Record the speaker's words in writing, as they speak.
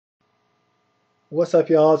What's up,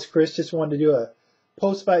 y'all? It's Chris. Just wanted to do a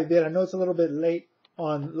post-fight vid. I know it's a little bit late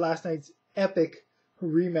on last night's epic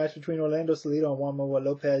rematch between Orlando Salido and Juan Manuel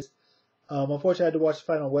Lopez. Unfortunately, I had to watch the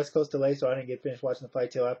fight on West Coast delay, so I didn't get finished watching the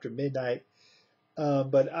fight till after midnight.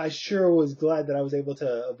 But I sure was glad that I was able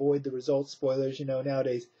to avoid the results spoilers. You know,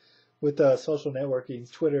 nowadays with social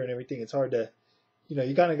networking, Twitter and everything, it's hard to, you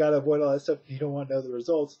kind of got to avoid all that stuff if you don't want to know the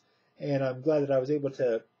results. And I'm glad that I was able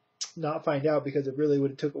to not find out because it really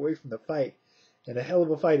would have took away from the fight. And a hell of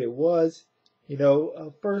a fight it was.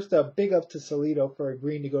 First, big up to Salido for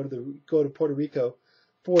agreeing to go to Puerto Rico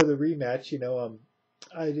for the rematch.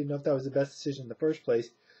 I didn't know if that was the best decision in the first place.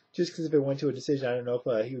 Just because if it went to a decision, I don't know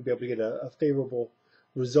if he would be able to get a favorable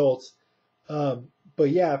result. But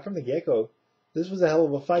yeah, from the get-go, this was a hell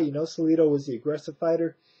of a fight. Salido was the aggressive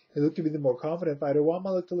fighter. He looked to be the more confident fighter.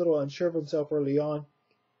 Juanma looked a little unsure of himself early on.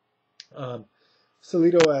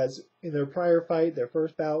 Salido, as in their prior fight, their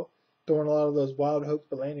first bout, throwing a lot of those wild hooks,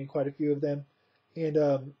 but landing quite a few of them. And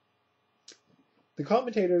the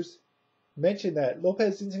commentators mentioned that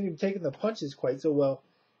Lopez didn't seem to be taking the punches quite so well,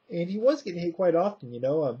 and he was getting hit quite often.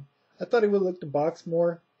 I thought he would look to box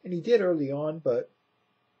more, and he did early on, but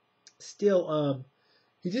still,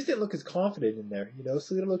 he just didn't look as confident in there.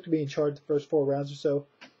 Salido looked to be in charge the first 4 rounds or so,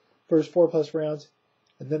 first 4+ rounds,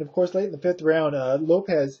 and then of course late in the 5th round,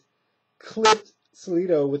 Lopez clipped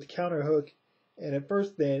Salido with the counter hook. And at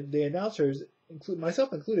first, the announcers,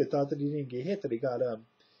 myself included, thought that he didn't get hit, that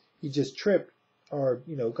he just tripped or,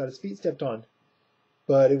 got his feet stepped on.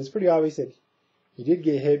 But it was pretty obvious that he did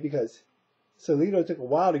get hit because Salido took a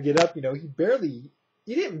while to get up. He didn't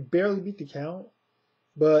barely beat the count.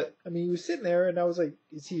 But, he was sitting there and I was like,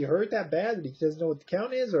 is he hurt that bad that he doesn't know what the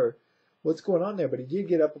count is or what's going on there? But he did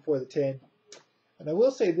get up before the 10. And I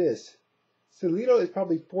will say this, Salido is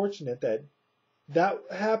probably fortunate that knockdown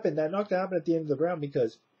happened at the end of the round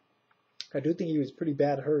because I do think he was pretty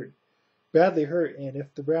badly hurt, and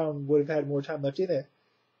if the round would have had more time left in it,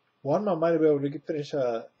 Juanma might have been able to finish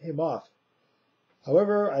him off.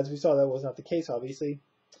 However, as we saw, that was not the case, obviously.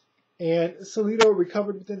 And Salido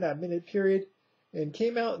recovered within that minute period and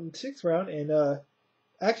came out in the 6th round and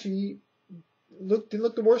actually didn't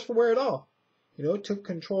look the worse for wear at all. Took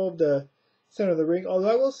control of the center of the ring.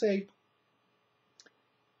 Although I will say,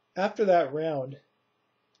 after that round,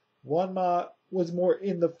 Juanma was more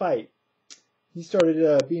in the fight. He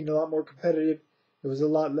started being a lot more competitive. It was a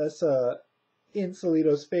lot less in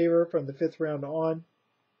Salido's favor from the 5th round on,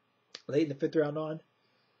 late in the 5th round on.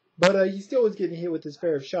 But he still was getting hit with his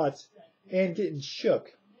fair of shots and getting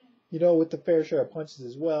shook, with the fair share of punches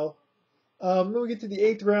as well. When we get to the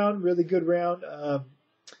 8th round, really good round.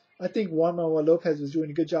 I think Juan Manuel Lopez was doing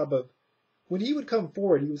a good job of, when he would come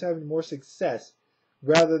forward, he was having more success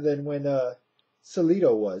rather than when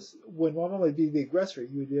Salido was. When Juanma would be the aggressor,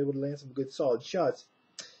 he would be able to land some good solid shots.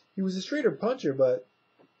 He was a straighter puncher, but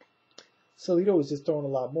Salido was just throwing a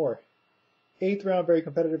lot more. 8th round, very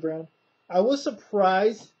competitive round. I was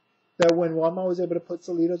surprised that when Juanma was able to put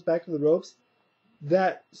Salido's back to the ropes,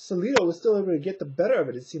 that Salido was still able to get the better of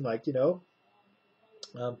it, it seemed like, A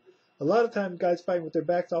lot of times guys fighting with their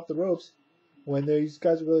backs off the ropes, when these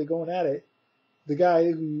guys are really going at it, the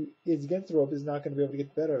guy who is against the rope is not going to be able to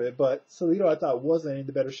get the better of it. But Salido, I thought, was landing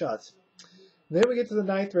the better shots. And then we get to the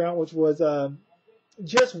 9th round, which was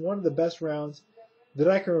just one of the best rounds that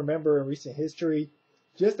I can remember in recent history.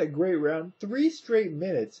 Just a great round. 3 straight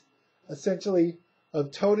minutes, essentially, of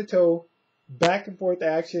toe-to-toe, back-and-forth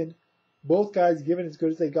action. Both guys giving as good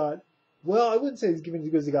as they got. Well, I wouldn't say he's giving as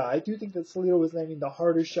good as they got. I do think that Salido was landing the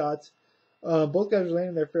harder shots. Both guys were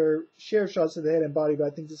landing their fair share of shots to the head and body, but I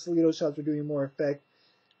think the Salido shots were doing more effect,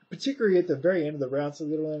 particularly at the very end of the round.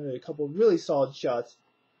 Salido landed a couple of really solid shots.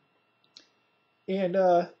 And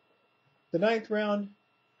the 9th round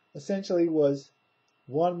essentially was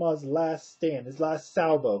Juanma's last stand, his last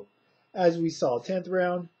salvo. As we saw, 10th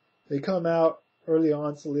round, they come out early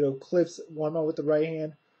on. Salido clips Juanma with the right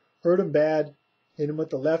hand, hurt him bad, hit him with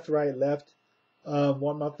the left, right, left.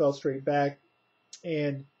 Juanma fell straight back,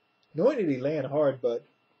 and not only did he land hard, but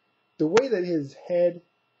the way that his head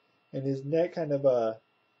and his neck kind of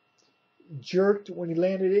jerked when he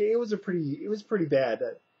landed, it was pretty bad.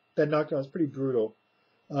 That knockdown was pretty brutal.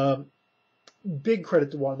 Big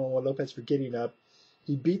credit to Juan Manuel Lopez for getting up.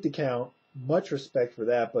 He beat the count. Much respect for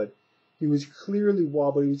that, but he was clearly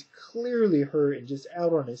wobbled. He was clearly hurt and just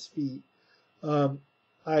out on his feet.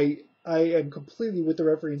 I am completely with the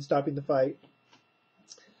referee in stopping the fight.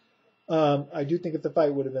 I do think if the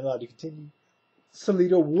fight would have been allowed to continue,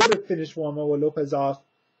 Salido would have finished Juan Manuel Lopez off.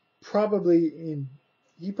 He probably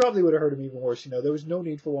would have hurt him even worse. There was no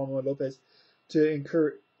need for Juan Manuel Lopez to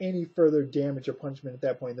incur any further damage or punishment at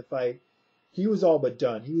that point in the fight. he was all but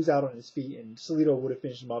done. He was out on his feet, and Salido would have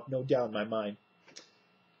finished him off, no doubt in my mind.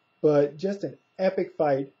 But just an epic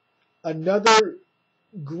fight. Another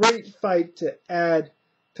great fight to add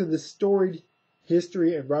to the storied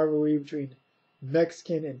history and rivalry between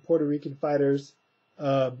Mexican and Puerto Rican fighters.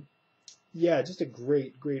 Yeah, just a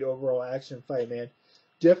great overall action fight, man.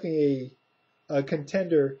 Definitely a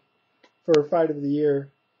contender for Fight of the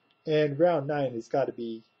Year. And round 9 has got to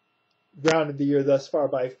be round of the year thus far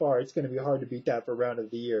by far. It's going to be hard to beat that for round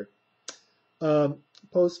of the year.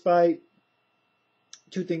 Post-fight,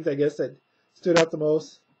 two things I guess that stood out the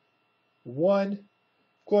most. One,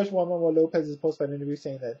 of course, Juan Manuel Lopez's post-fight interview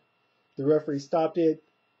saying that the referee stopped it.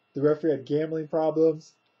 The referee had gambling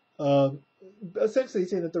problems. Essentially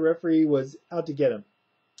saying that the referee was out to get him.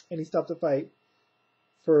 And he stopped the fight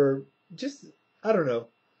for just, I don't know.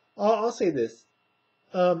 I'll say this.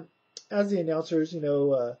 As the announcers,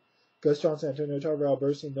 Gus Johnson, Antonio Tarver,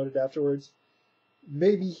 Albertine noted afterwards,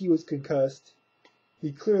 maybe he was concussed.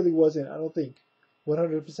 He clearly wasn't, I don't think,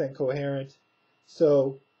 100% coherent.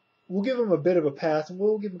 So we'll give him a bit of a pass, and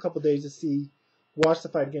we'll give him a couple days to watch the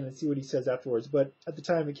fight again and see what he says afterwards. But at the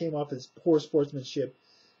time, it came off as poor sportsmanship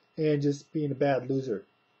and just being a bad loser.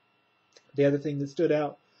 The other thing that stood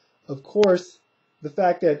out, of course, the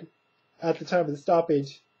fact that at the time of the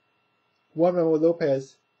stoppage, Juan Manuel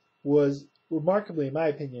Lopez was remarkably, in my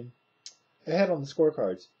opinion, ahead on the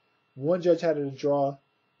scorecards. One judge had it a draw.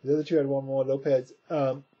 The other two had Juan Manuel Lopez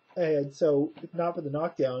ahead. So if not for the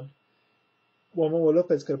knockdown, Juan Manuel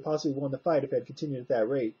Lopez could have possibly won the fight if it had continued at that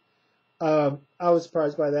rate. I was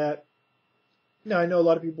surprised by that. Now, I know a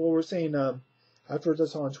lot of people were saying, afterwards I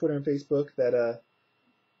saw on Twitter and Facebook, that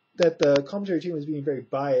the commentary team was being very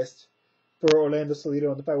biased for Orlando Salido,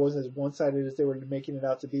 and the fight wasn't as one-sided as they were making it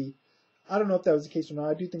out to be. I don't know if that was the case or not.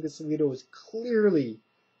 I do think that Salido was clearly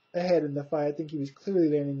ahead in the fight. I think he was clearly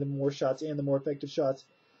landing the more shots and the more effective shots.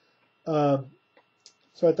 So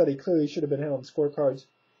I thought he clearly should have been ahead on the scorecards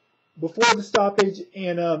before the stoppage,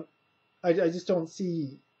 and I just don't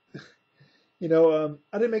see, I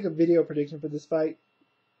didn't make a video prediction for this fight,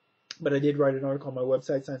 but I did write an article on my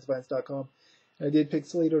website, scienceofviolence.com, and I did pick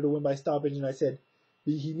Salido to win by stoppage, and I said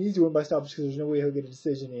he needs to win by stoppage because there's no way he'll get a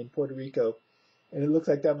decision in Puerto Rico, and it looks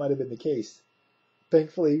like that might have been the case.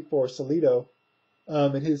 Thankfully for Salido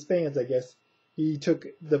and his fans, I guess, he took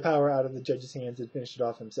the power out of the judge's hands and finished it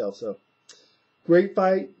off himself. So, great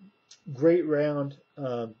fight, great round.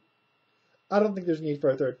 I don't think there's need for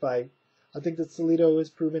a third fight. I think that Salido has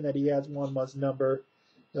proven that he has Juan Ma's number.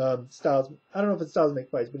 Styles, I don't know if it's Styles make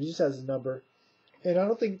fights, but he just has his number. And I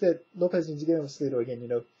don't think that Lopez needs to get him with Salido again.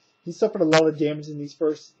 He suffered a lot of damage in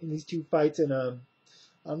these two fights, and I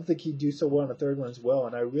don't think he'd do so well in the third one as well.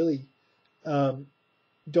 And I really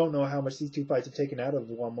don't know how much these two fights have taken out of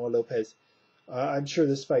Juan Manuel Lopez. I'm sure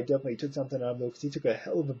this fight definitely took something out of him because he took a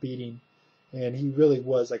hell of a beating, and he really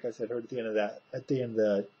was, like I said, hurt at the end of in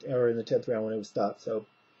the 10th round when it was stopped. So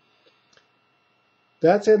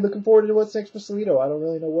that said, looking forward to what's next for Salido. I don't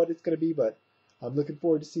really know what it's going to be, but I'm looking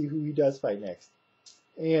forward to see who he does fight next,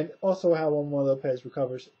 and also how Juan Manuel Lopez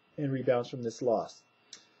recovers and rebounds from this loss.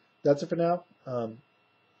 That's it for now. Want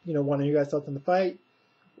to hear your guys' thoughts on the fight?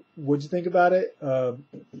 What'd you think about it?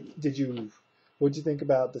 What'd you think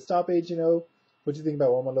about the stoppage? What'd you think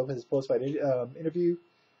about Juan Manuel Lopez's post-fight interview?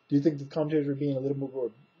 Do you think the commentators were being a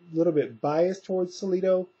little bit biased towards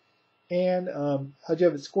Salido? And how'd you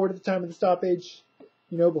have it scored at the time of the stoppage?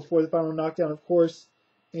 Before the final knockdown, of course.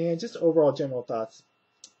 And just overall general thoughts.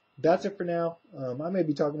 That's it for now. I may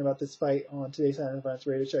be talking about this fight on today's Science of Violence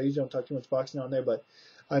radio show. I usually don't talk too much boxing on there, but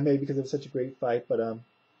I may because it was such a great fight. But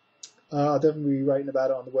I'll definitely be writing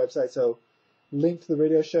about it on the website. So link to the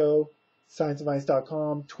radio show,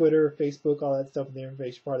 scienceofviolence.com, Twitter, Facebook, all that stuff in the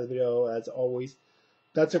information part of the video, as always.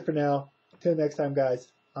 That's it for now. Till next time, guys.